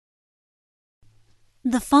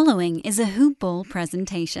The following is a Hoop Ball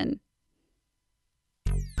presentation.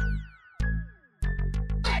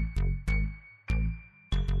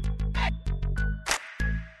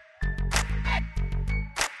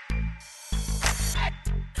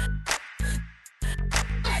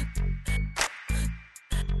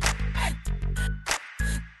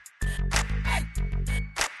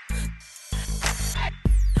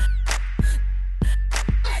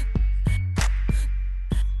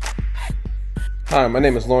 Hi, my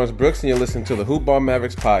name is Lawrence Brooks, and you're listening to the Hoop Ball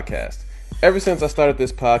Mavericks podcast. Ever since I started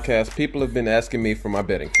this podcast, people have been asking me for my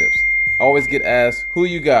betting tips. I always get asked, who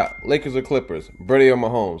you got, Lakers or Clippers, Brady or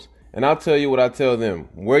Mahomes? And I'll tell you what I tell them.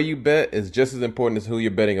 Where you bet is just as important as who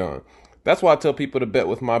you're betting on. That's why I tell people to bet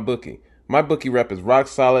with MyBookie. MyBookie rep is rock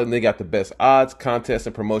solid, and they got the best odds, contests,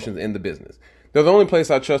 and promotions in the business. They're the only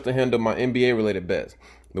place I trust to handle my NBA-related bets.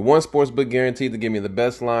 The one sportsbook guaranteed to give me the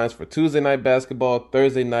best lines for Tuesday night basketball,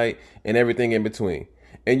 Thursday night, and everything in between.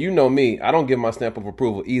 And you know me, I don't give my stamp of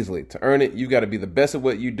approval easily. To earn it, you got to be the best at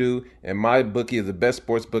what you do, and MyBookie is the best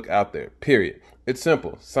sportsbook out there, period. It's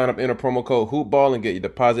simple. Sign up, enter promo code HoopBall, and get your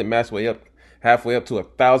deposit matched halfway up to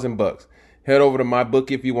 $1,000. Head over to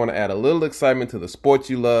MyBookie if you want to add a little excitement to the sports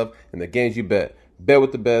you love and the games you bet. Bet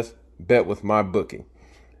with the best, bet with MyBookie.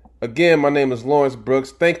 Again, my name is Lawrence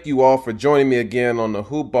Brooks. Thank you all for joining me again on the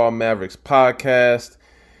Hoop Ball Mavericks podcast.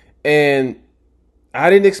 And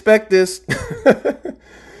I didn't expect this.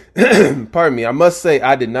 Pardon me. I must say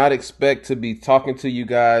I did not expect to be talking to you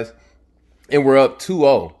guys, and we're up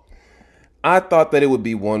 2-0. I thought that it would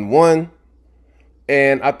be 1-1,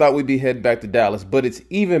 and I thought we'd be heading back to Dallas. But it's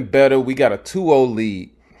even better. We got a 2-0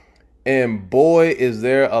 lead, and boy, is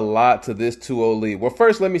there a lot to this 2-0 lead. Well,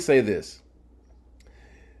 first, let me say this.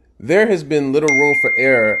 There has been little room for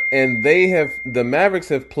error, and the Mavericks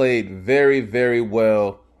have played very, very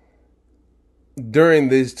well during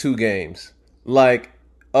these two games. Like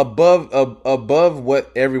above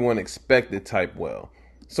what everyone expected type well.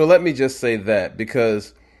 So let me just say that,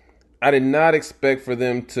 because I did not expect for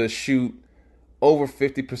them to shoot over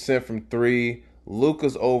 50% from three.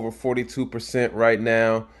 Luka's over 42% right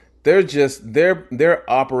now. They're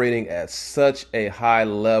operating at such a high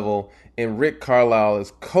level, and Rick Carlisle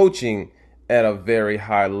is coaching at a very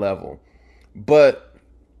high level. But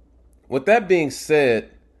with that being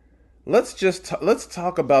said, let's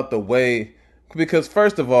talk about the way, because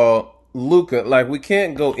first of all, Luka, we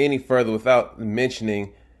can't go any further without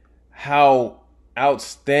mentioning how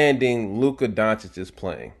outstanding Luka Doncic is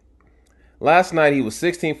playing. Last night he was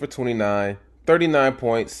 16 for 29, 39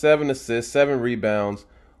 points, 7 assists, 7 rebounds,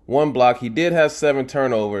 1 block. He did have 7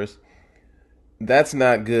 turnovers. That's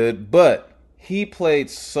not good, but he played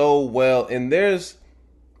so well, and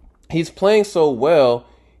he's playing so well,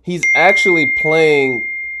 he's actually playing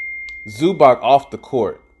Zubac off the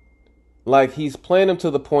court. Like, he's playing him to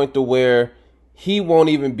the point to where he won't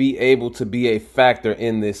even be able to be a factor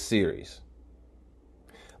in this series.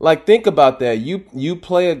 Like, think about that. You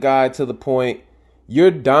play a guy to the point, you're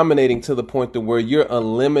dominating to the point to where you're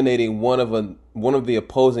eliminating one of the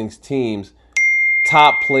opposing team's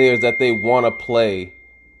top players that they want to play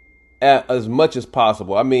at as much as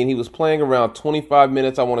possible. I mean, he was playing around 25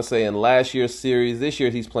 minutes, I want to say, in last year's series. This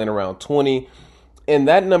year he's playing around 20. And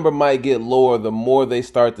that number might get lower the more they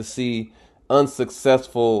start to see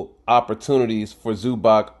unsuccessful opportunities for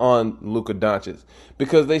Zubac on Luka Doncic.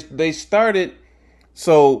 Because they started,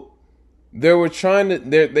 so they tried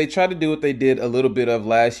to do what they did a little bit of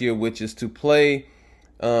last year, which is to play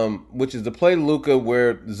Luka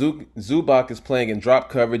where Zubac is playing in drop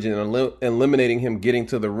coverage and eliminating him getting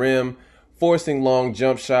to the rim, forcing long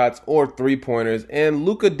jump shots or three-pointers. And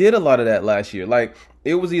Luka did a lot of that last year. Like,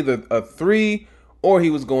 it was either a three or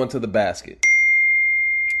he was going to the basket.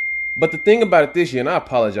 But the thing about it this year, and I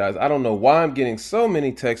apologize, I don't know why I'm getting so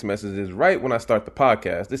many text messages right when I start the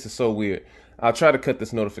podcast. This is so weird. I'll try to cut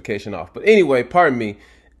this notification off. But anyway, pardon me.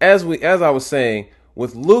 As I was saying,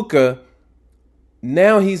 with Luka,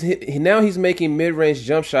 now he's making mid-range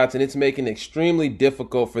jump shots, and it's making it extremely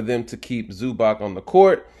difficult for them to keep Zubac on the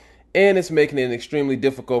court, and it's making it extremely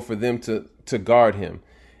difficult for them to guard him.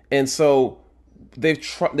 And so they've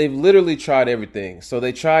literally tried everything. So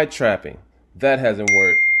they tried trapping. That hasn't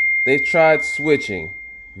worked. They've tried switching.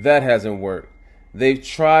 That hasn't worked. They've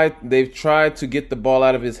tried to get the ball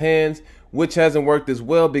out of his hands, which hasn't worked as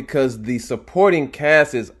well because the supporting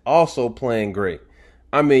cast is also playing great.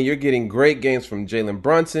 I mean, you're getting great games from Jalen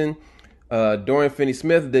Brunson. Dorian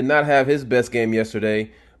Finney-Smith did not have his best game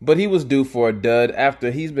yesterday, but he was due for a dud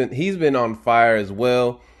after he's been on fire as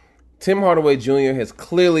well. Tim Hardaway Jr. has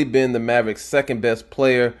clearly been the Mavericks' second best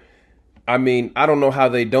player. I mean, I don't know how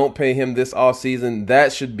they don't pay him this offseason.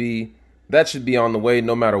 That should be That should be on the way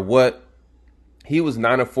no matter what. He was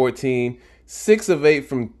 9 of 14, 6 of 8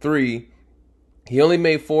 from 3. He only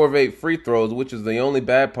made 4 of 8 free throws, which is the only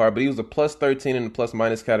bad part, but he was a plus 13 in the plus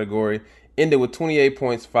minus category. Ended with 28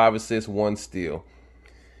 points, 5 assists, 1 steal.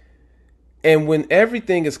 And when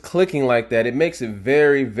everything is clicking like that, it makes it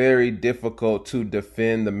very, very difficult to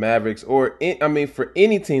defend the Mavericks, for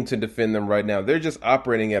any team to defend them right now. They're just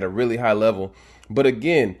operating at a really high level. But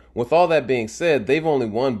again, with all that being said, they've only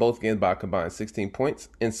won both games by a combined 16 points.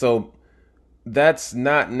 And so that's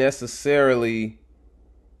not something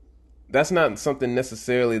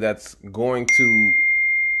necessarily that's going to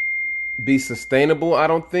be sustainable, I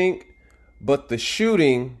don't think. But the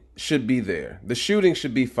shooting should be there. The shooting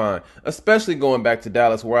should be fine, especially going back to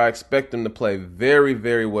Dallas, where I expect them to play very,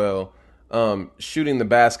 very well, shooting the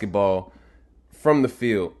basketball from the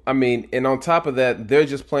field. And on top of that, they're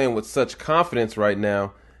just playing with such confidence right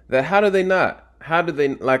now that how do they not?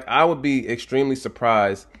 I would be extremely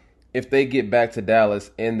surprised if they get back to Dallas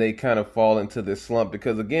and they kind of fall into this slump,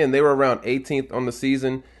 because again, they were around 18th on the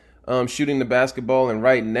season shooting the basketball, and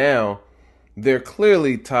right now they're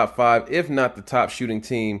clearly top 5, if not the top shooting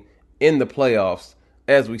team in the playoffs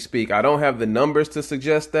as we speak. I don't have the numbers to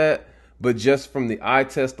suggest that, but just from the eye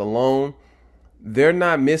test alone, they're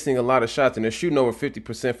not missing a lot of shots, and they're shooting over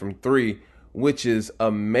 50% from 3, which is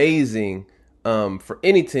amazing for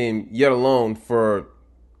any team, yet alone for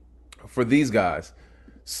these guys.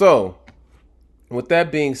 So, with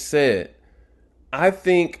that being said, here's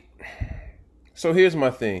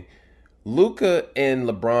my thing. Luka and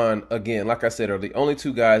LeBron, again, like I said, are the only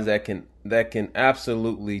two guys that can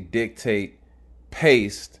absolutely dictate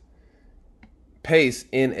pace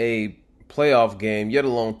in a playoff game, yet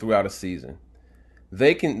alone throughout a season.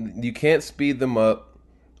 You can't speed them up.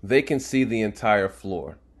 They can see the entire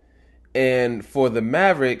floor. And for the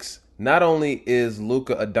Mavericks, not only is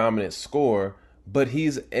Luka a dominant scorer, but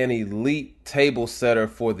he's an elite table setter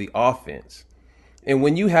for the offense. And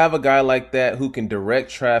when you have a guy like that who can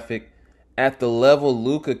direct traffic at the level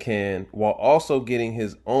Luka can, while also getting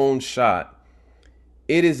his own shot,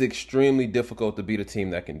 it is extremely difficult to beat a team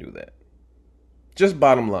that can do that. Just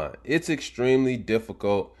bottom line, it's extremely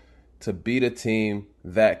difficult to beat a team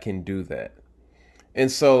that can do that.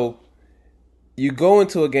 And so you go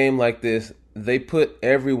into a game like this, they put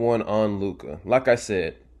everyone on Luka. Like I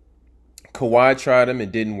said, Kawhi tried him,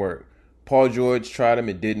 it didn't work. Paul George tried him,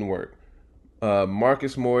 it didn't work.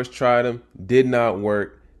 Marcus Morris tried him, did not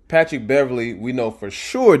work. Patrick Beverley, we know for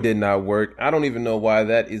sure did not work. I don't even know why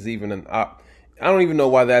that is even I don't even know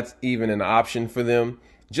why that's even an option for them.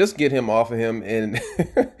 Just get him off of him. And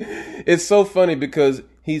it's so funny because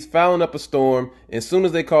he's fouling up a storm. As soon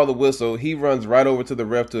as they call the whistle, he runs right over to the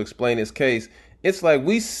ref to explain his case. It's like,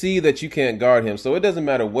 we see that you can't guard him, so it doesn't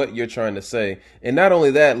matter what you're trying to say. And not only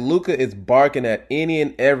that, Luka is barking at any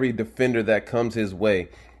and every defender that comes his way.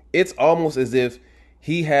 It's almost as if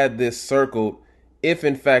he had this circled. If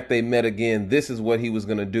in fact they met again, this is what he was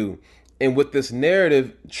going to do. And with this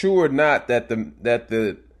narrative, true or not, that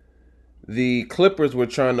the Clippers were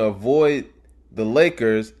trying to avoid the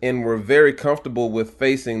Lakers and were very comfortable with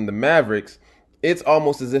facing the Mavericks, it's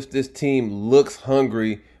almost as if this team looks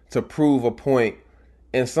hungry to prove a point.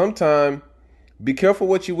 And sometimes, be careful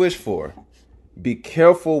what you wish for. Be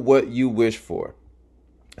careful what you wish for.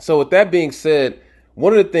 So with that being said,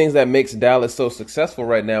 one of the things that makes Dallas so successful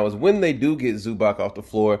right now is when they do get Zubac off the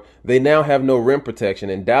floor, they now have no rim protection.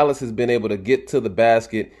 And Dallas has been able to get to the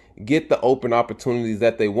basket, get the open opportunities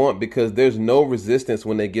that they want, because there's no resistance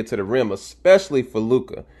when they get to the rim, especially for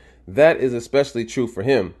Luka. That is especially true for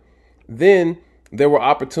him. Then there were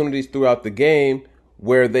opportunities throughout the game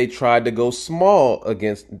where they tried to go small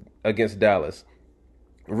against Dallas.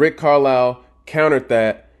 Rick Carlisle countered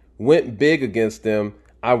that, went big against them.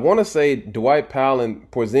 I want to say Dwight Powell and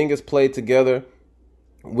Porzingis played together,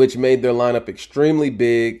 which made their lineup extremely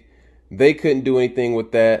big. They couldn't do anything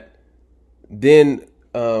with that. Then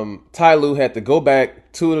Ty Lue had to go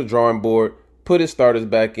back to the drawing board, put his starters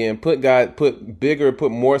back in,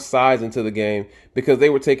 put more size into the game, because they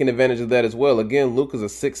were taking advantage of that as well. Again, Luka's a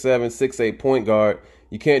 6'7", 6'8" point guard.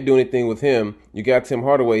 You can't do anything with him. You got Tim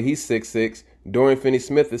Hardaway, he's 6'6". Dorian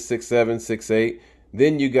Finney-Smith is 6'7", 6'8".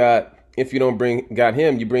 Then you got, if you don't got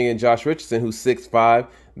him, you bring in Josh Richardson, who's 6'5".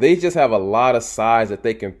 They just have a lot of size that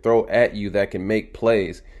they can throw at you that can make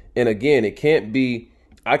plays. And again,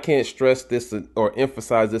 I can't stress this or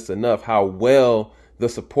emphasize this enough, how well the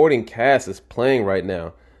supporting cast is playing right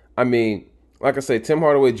now. I mean, like I say, Tim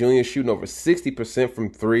Hardaway Jr. is shooting over 60% from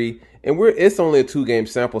 3, and it's only a 2-game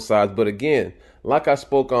sample size. But again, like I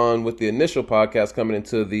spoke on with the initial podcast coming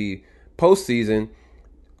into the postseason,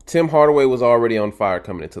 Tim Hardaway was already on fire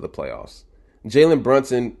coming into the playoffs. Jalen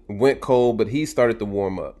Brunson went cold, but he started to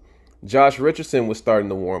warm up. Josh Richardson was starting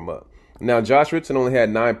to warm up. Now, Josh Richardson only had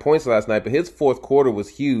 9 points last night, but his fourth quarter was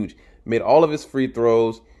huge. Made all of his free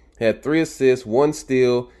throws, had 3 assists, 1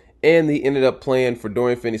 steal, and he ended up playing for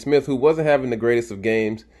Dorian Finney-Smith, who wasn't having the greatest of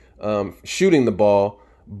games shooting the ball,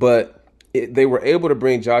 but they were able to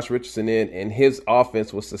bring Josh Richardson in, and his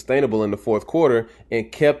offense was sustainable in the fourth quarter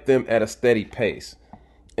and kept them at a steady pace.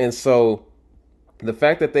 And so the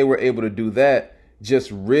fact that they were able to do that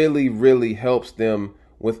just really, really helps them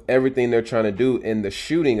with everything they're trying to do. And the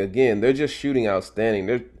shooting, again, they're just shooting outstanding.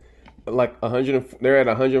 They're like 100. They're at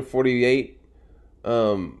 148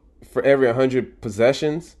 for every 100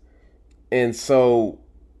 possessions, and so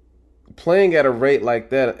playing at a rate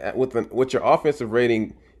like that, with your offensive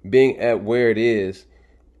rating being at where it is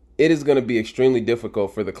going to be extremely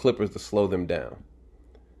difficult for the Clippers to slow them down.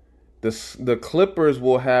 The Clippers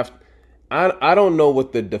will have. I don't know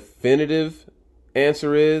what the definitive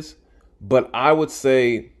answer is, but I would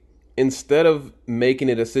say instead of making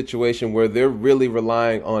it a situation where they're really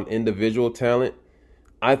relying on individual talent,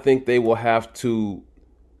 I think they will have to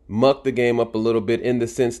muck the game up a little bit in the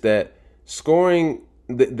sense that scoring,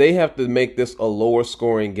 they have to make this a lower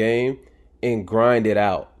scoring game and grind it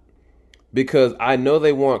out. Because I know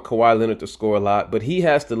they want Kawhi Leonard to score a lot, but he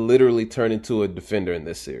has to literally turn into a defender in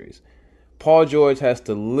this series. Paul George has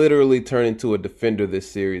to literally turn into a defender this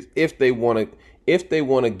series if they want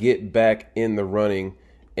to get back in the running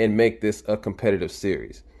and make this a competitive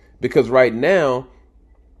series. Because right now,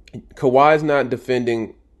 Kawhi's not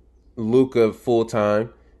defending Luka full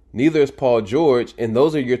time. Neither is Paul George, and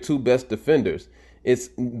those are your two best defenders.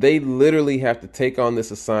 They literally have to take on this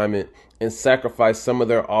assignment and sacrifice some of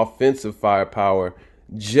their offensive firepower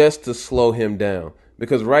just to slow him down.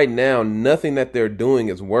 Because right now, nothing that they're doing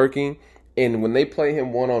is working. And when they play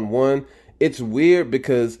him one-on-one, it's weird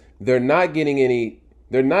because they're not getting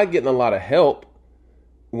a lot of help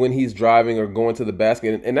when he's driving or going to the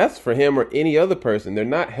basket. And that's for him or any other person. They're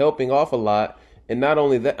not helping off a lot. And not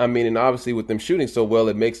only that, and obviously with them shooting so well,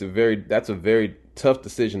 that's a very tough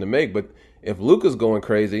decision to make. But if Luka's going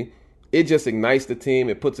crazy, it just ignites the team.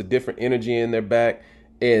 It puts a different energy in their back.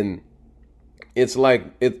 And it's like,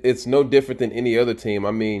 it's no different than any other team.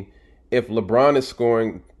 If LeBron is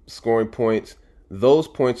scoring points, those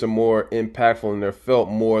points are more impactful and they're felt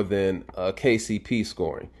more than KCP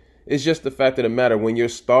scoring. It's just the fact of the matter. When your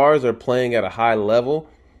stars are playing at a high level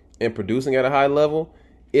and producing at a high level,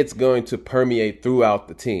 it's going to permeate throughout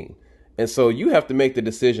the team. And so you have to make the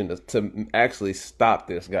decision to actually stop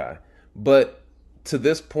this guy. But to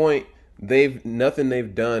this point, nothing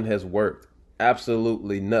they've done has worked.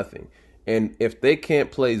 Absolutely nothing. And if they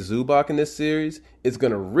can't play Zubac in this series, it's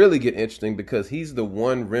going to really get interesting because he's the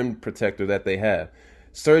one rim protector that they have.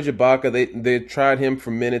 Serge Ibaka, they tried him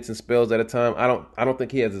for minutes and spells at a time. I don't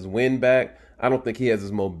think he has his wind back. I don't think he has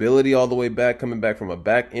his mobility all the way back, coming back from a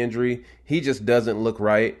back injury. He just doesn't look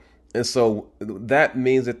right. And so that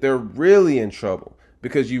means that they're really in trouble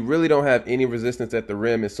because you really don't have any resistance at the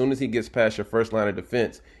rim. As soon as he gets past your first line of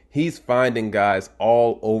defense, he's finding guys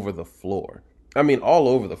all over the floor. All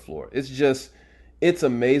over the floor. It's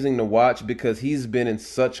amazing to watch because he's been in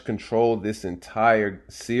such control this entire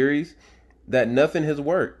series that nothing has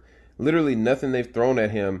worked. Literally nothing they've thrown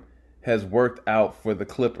at him has worked out for the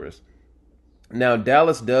Clippers. Now,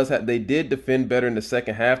 Dallas they did defend better in the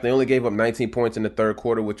second half. They only gave up 19 points in the third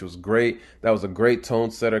quarter, which was great. That was a great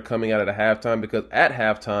tone setter coming out of the halftime because at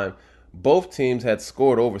halftime, both teams had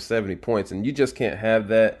scored over 70 points, and you just can't have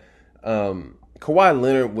that. Kawhi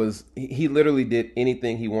Leonard he literally did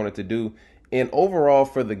anything he wanted to do. And overall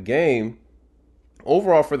for the game,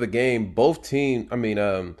 both teams,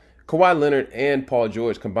 Kawhi Leonard and Paul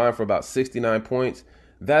George combined for about 69 points.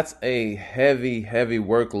 That's a heavy, heavy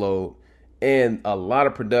workload and a lot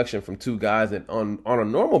of production from two guys. And on a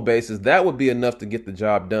normal basis, that would be enough to get the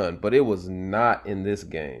job done. But it was not in this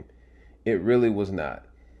game. It really was not.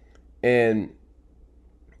 And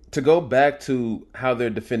to go back to how they're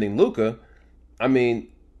defending Luka,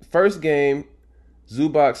 first game,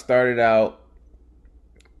 Zubac started out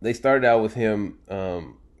with him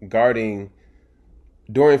guarding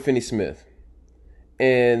Dorian Finney-Smith.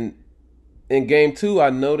 And in game 2, I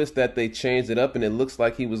noticed that they changed it up, and it looks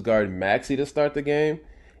like he was guarding Maxey to start the game.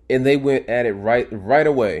 And they went at it right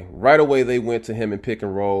away. Right away, they went to him in pick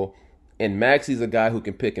and roll. And Maxey's a guy who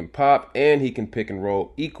can pick and pop, and he can pick and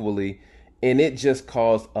roll equally. And it just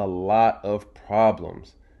caused a lot of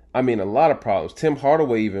problems. A lot of problems. Tim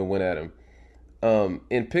Hardaway even went at him.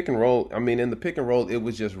 In pick and roll, in the pick and roll, it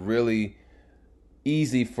was just really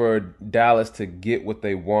easy for Dallas to get what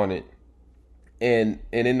they wanted. And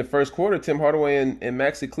in the first quarter, Tim Hardaway and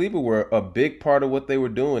Maxi Kleber were a big part of what they were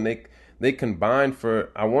doing. They combined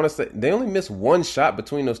for, I want to say, they only missed one shot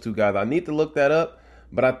between those two guys. I need to look that up,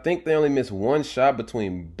 but I think they only missed one shot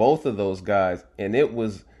between both of those guys, and it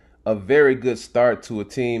was a very good start to a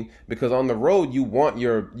team, because on the road you want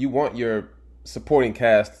your supporting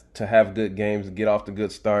cast to have good games, get off to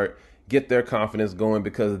good start, get their confidence going,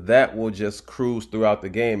 because that will just cruise throughout the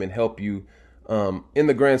game and help you in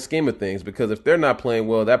the grand scheme of things. Because if they're not playing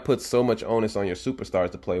well, that puts so much onus on your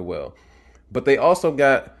superstars to play well. But they also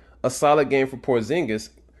got a solid game for Porzingis,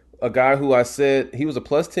 a guy who I said he was a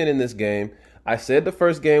plus 10 in this game. I said the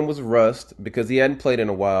first game was rust because he hadn't played in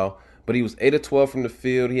a while, but he was 8 of 12 from the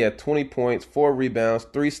field. He had 20 points, 4 rebounds,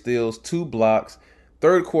 3 steals, 2 blocks.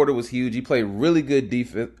 Third quarter was huge. He played really good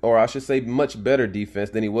defense, or I should say much better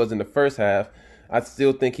defense than he was in the first half. I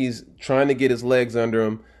still think he's trying to get his legs under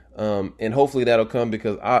him, and hopefully that'll come,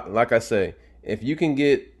 because, like I say, if you can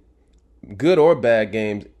get good or bad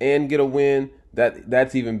games and get a win,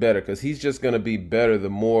 that's even better, because he's just going to be better the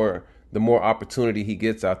more opportunity he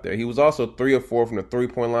gets out there. He was also 3 of 4 from the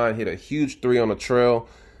three-point line, hit a huge three on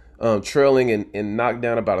the trailing and knocked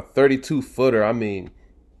down about a 32-footer. I mean,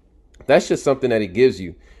 that's just something that he gives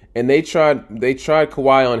you. And they tried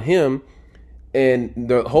Kawhi on him, and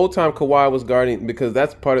the whole time Kawhi was guarding, because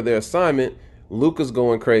that's part of their assignment, Luka's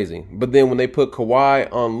going crazy. But then when they put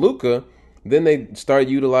Kawhi on Luka, then they start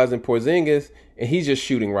utilizing Porzingis, and he's just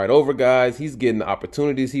shooting right over guys. He's getting the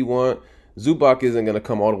opportunities he wants. Zubac isn't going to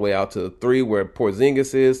come all the way out to the 3 where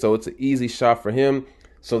Porzingis is, so it's an easy shot for him.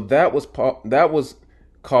 So that was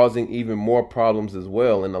causing even more problems as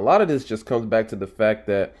well. And a lot of this just comes back to the fact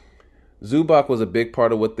that Zubac was a big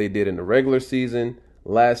part of what they did in the regular season,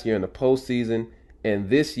 last year in the postseason, and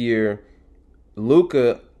this year,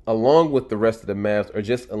 Luka, along with the rest of the Mavs, are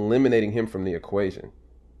just eliminating him from the equation.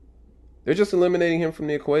 They're just eliminating him from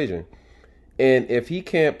the equation. And if he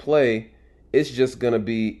can't play, it's gonna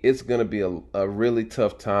be a really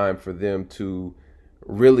tough time for them to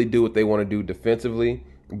really do what they want to do defensively.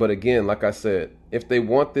 But again, like I said, if they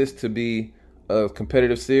want this to be a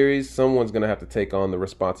competitive series, someone's gonna have to take on the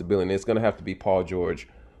responsibility. It's gonna have to be Paul George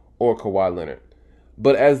or Kawhi Leonard.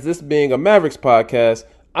 But as this being a Mavericks podcast,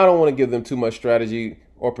 I don't want to give them too much strategy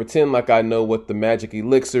or pretend like I know what the magic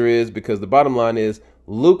elixir is, because the bottom line is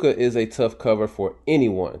Luka is a tough cover for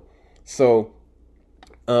anyone. So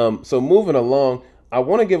moving along, I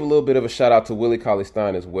want to give a little bit of a shout out to Willie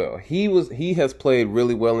Cauley-Stein as well. He has played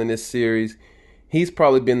really well in this series. He's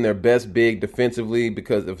probably been their best big defensively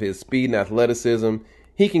because of his speed and athleticism.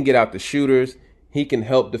 He can get out the shooters. He can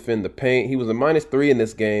help defend the paint. He was a -3 in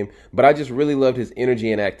this game, but I just really loved his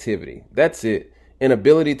energy and activity. That's it. An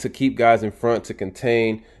ability to keep guys in front, to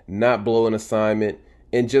contain, not blow an assignment,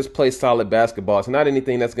 and just play solid basketball. It's not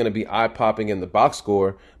anything that's going to be eye-popping in the box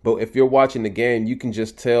score, but if you're watching the game, you can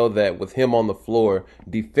just tell that with him on the floor,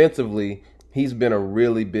 defensively, he's been a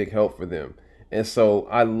really big help for them. And so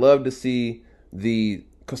I love to see the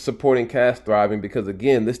supporting cast thriving, because,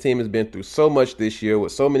 again, this team has been through so much this year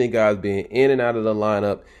with so many guys being in and out of the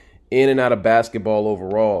lineup, in and out of basketball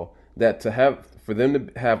overall, that for them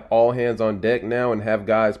to have all hands on deck now and have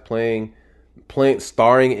guys playing,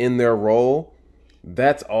 starring in their role,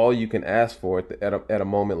 that's all you can ask for at a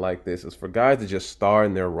moment like this, is for guys to just star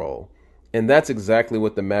in their role. And that's exactly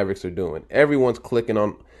what the Mavericks are doing. Everyone's clicking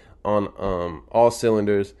on all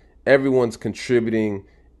cylinders. Everyone's contributing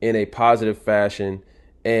in a positive fashion.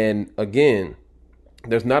 And again,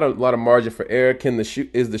 there's not a lot of margin for error.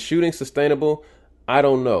 Is the shooting sustainable? I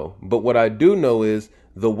don't know. But what I do know is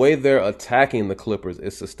the way they're attacking the Clippers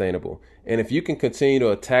is sustainable. And if you can continue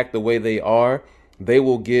to attack the way they are, they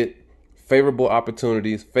will get favorable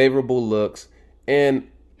opportunities, favorable looks, and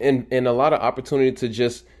a lot of opportunity to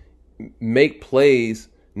just make plays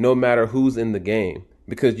no matter who's in the game,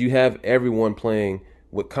 because you have everyone playing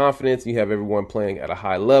with confidence. You have everyone playing at a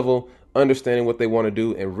high level, understanding what they want to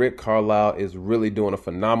do. And Rick Carlisle is really doing a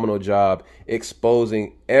phenomenal job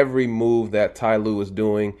exposing every move that Ty Lue is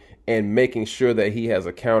doing and making sure that he has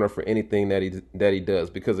a counter for anything that he does.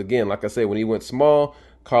 Because, again, like I said, when he went small,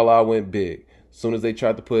 Carlisle went big. As soon as they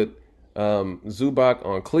tried to put Zubac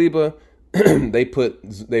on Kleber,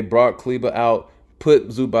 they brought Kleber out, put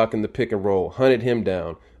Zubac in the pick and roll,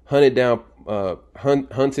 hunted down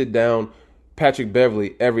Patrick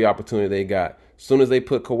Beverly every opportunity they got. As soon as they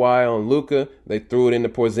put Kawhi on Luka, they threw it into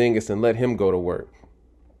Porzingis and let him go to work.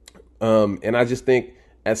 And I just think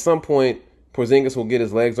at some point Porzingis will get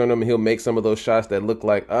his legs on him and he'll make some of those shots that look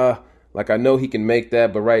like I know he can make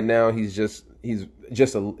that, but right now he's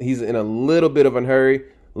in a little bit of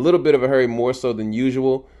a hurry more so than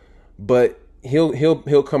usual. But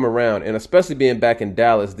he'll come around, and especially being back in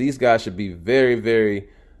Dallas, these guys should be very, very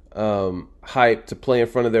hyped to play in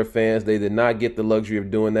front of their fans. They did not get the luxury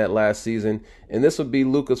of doing that last season, and this would be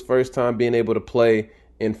Luka's first time being able to play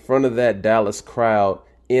in front of that Dallas crowd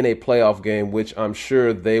in a playoff game, which I'm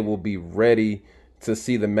sure they will be ready to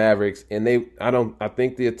see the Mavericks. And I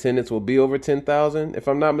think the attendance will be over 10,000, if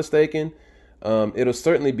I'm not mistaken. It'll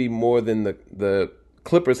certainly be more than the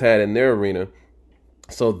Clippers had in their arena.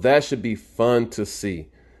 So that should be fun to see.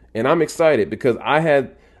 And I'm excited because I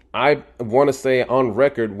want to say on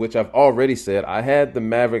record, which I've already said, I had the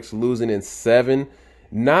Mavericks losing in 7,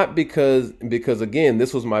 not because again,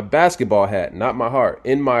 this was my basketball hat, not my heart.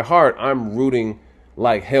 In my heart, I'm rooting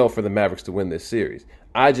like hell for the Mavericks to win this series.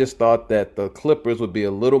 I just thought that the Clippers would be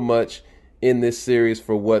a little much in this series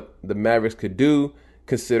for what the Mavericks could do,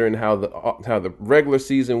 considering how the regular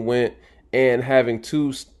season went and having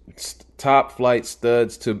two top flight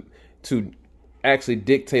studs to actually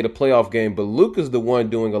dictate a playoff game. But Luka's the one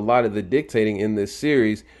doing a lot of the dictating in this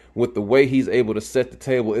series with the way he's able to set the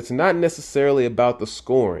table. It's not necessarily about the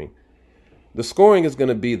scoring. The scoring is going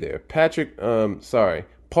to be there.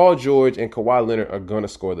 Paul George and Kawhi Leonard are going to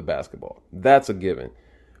score the basketball. That's a given.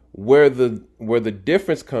 Where the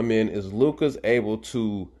difference come in is Luka's able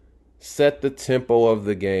to set the tempo of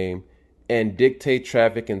the game and dictate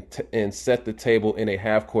traffic and set the table in a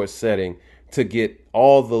half-court setting to get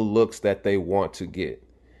all the looks that they want to get.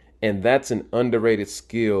 And that's an underrated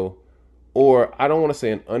skill, or I don't want to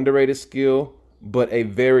say an underrated skill, but a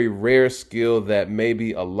very rare skill that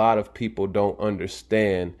maybe a lot of people don't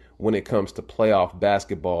understand when it comes to playoff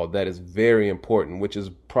basketball. That is very important, which is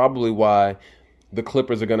probably why the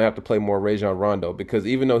Clippers are going to have to play more Rajon Rondo, because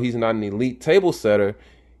even though he's not an elite table setter,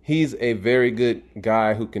 he's a very good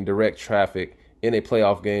guy who can direct traffic in a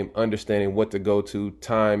playoff game, understanding what to go to,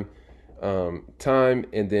 time,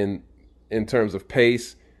 and then in terms of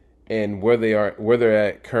pace and where they're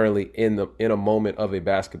at currently in a moment of a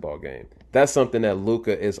basketball game. That's something that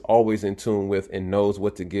Luka is always in tune with and knows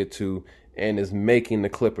what to get to, and is making the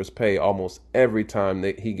Clippers pay almost every time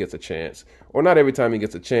that he gets a chance. Or not every time he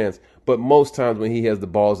gets a chance, but most times when he has the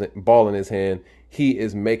ball in his hand, he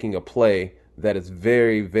is making a play that is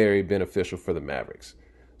very, very beneficial for the Mavericks.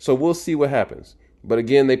 So we'll see what happens. But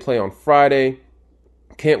again, they play on Friday.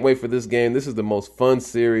 Can't wait for this game. This is the most fun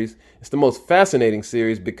series. It's the most fascinating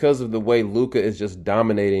series because of the way Luka is just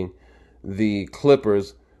dominating the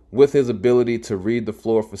Clippers with his ability to read the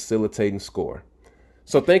floor, facilitate, and score.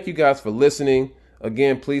 So thank you guys for listening.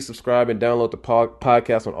 Again, please subscribe and download the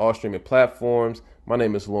podcast on all streaming platforms. My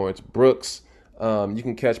name is Lawrence Brooks. You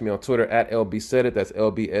can catch me on Twitter at LBSaidit. That's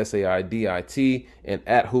LBSAIDIT, and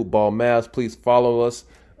at HoopBallMavs. Please follow us.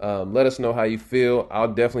 Let us know how you feel.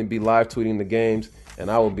 I'll definitely be live tweeting the games,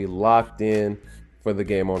 and I will be locked in for the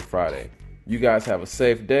game on Friday. You guys have a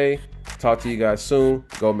safe day. Talk to you guys soon.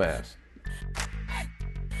 Go Mavs.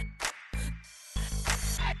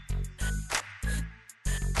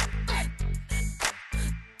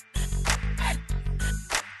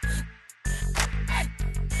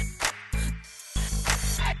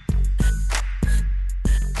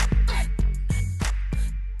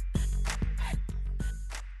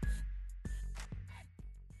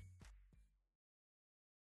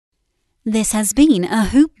 This has been a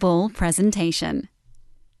Hoop Ball presentation.